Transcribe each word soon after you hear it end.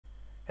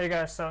Hey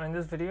guys, so in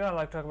this video I'd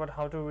like to talk about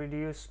how to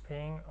reduce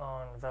ping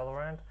on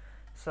Valorant.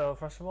 So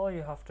first of all,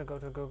 you have to go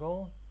to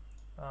Google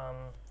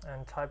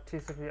and type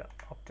TCP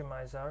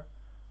optimizer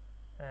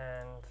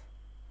and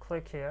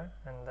click here,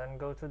 and then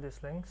go to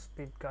this link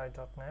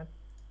speedguide.net,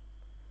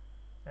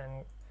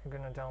 and you're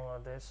gonna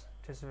download this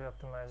TCP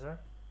optimizer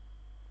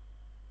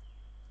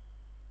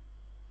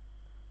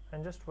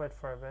and just wait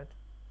for a bit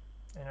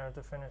in order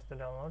to finish the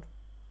download.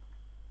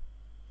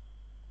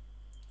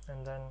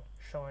 And then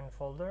show in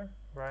folder,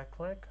 right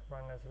click,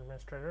 run as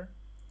administrator,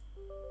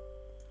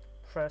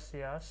 press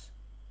yes.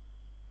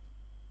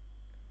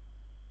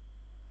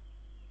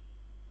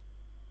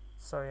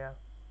 So yeah,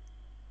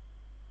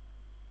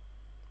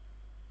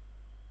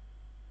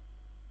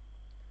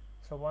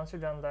 so once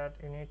you've done that,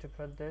 you need to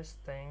put this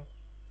thing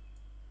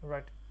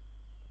right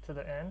to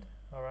the end.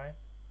 Alright,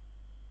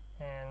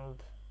 and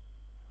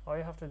all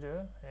you have to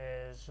do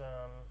is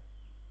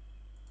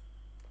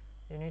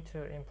you need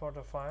to import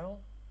a file.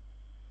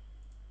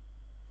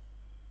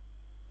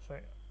 So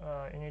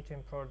you need to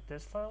import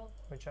this file,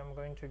 which I'm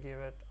going to give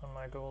it on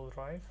my Google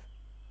Drive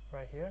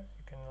right here.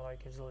 You can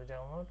like easily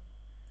download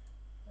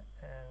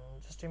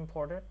and just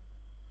import it,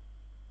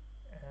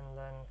 and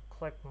then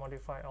click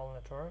modify all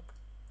network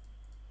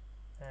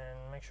and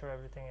make sure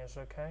everything is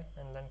okay,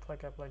 and then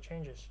click apply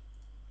changes.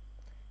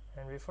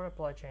 And before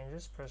apply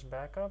changes, press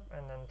backup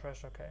and then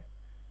press OK.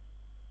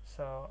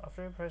 So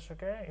after you press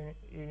OK,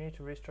 you need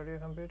to restart your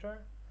computer.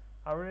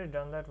 I've already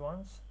done that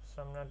once,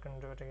 so I'm not going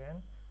to do it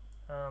again.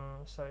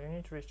 So you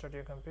need to restart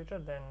your computer,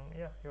 then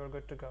yeah, you're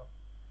good to go.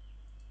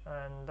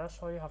 And that's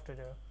all you have to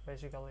do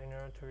basically in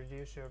order to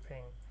reduce your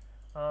ping.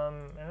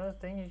 Another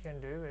thing you can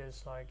do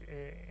is like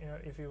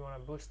if you want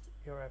to boost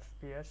your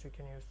FPS, you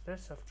can use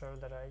this software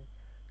that I'm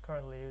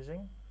currently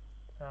using.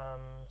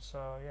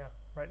 So yeah,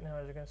 right now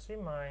as you can see,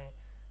 my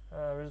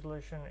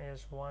resolution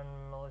is 1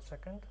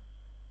 millisecond.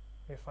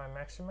 If I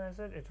maximize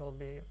it, it will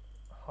be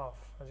half.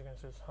 As you can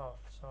see, it's half.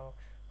 So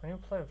when you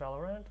play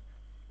Valorant,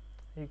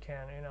 you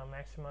can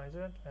maximize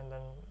it and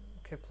then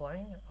keep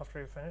playing.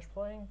 After you finish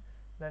playing,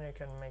 then you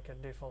can make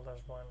it default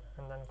as 1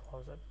 and then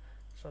close it.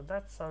 So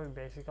that's how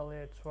basically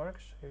it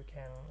works. You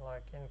can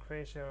like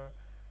increase your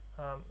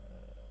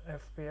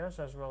FPS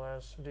as well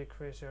as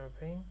decrease your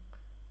ping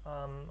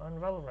on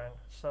Valorant.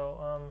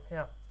 So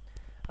yeah,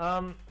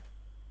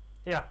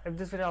 if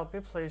this video helped you,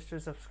 please do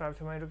subscribe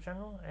to my YouTube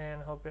channel,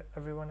 and hope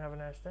everyone have a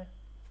nice day.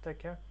 Take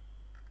care.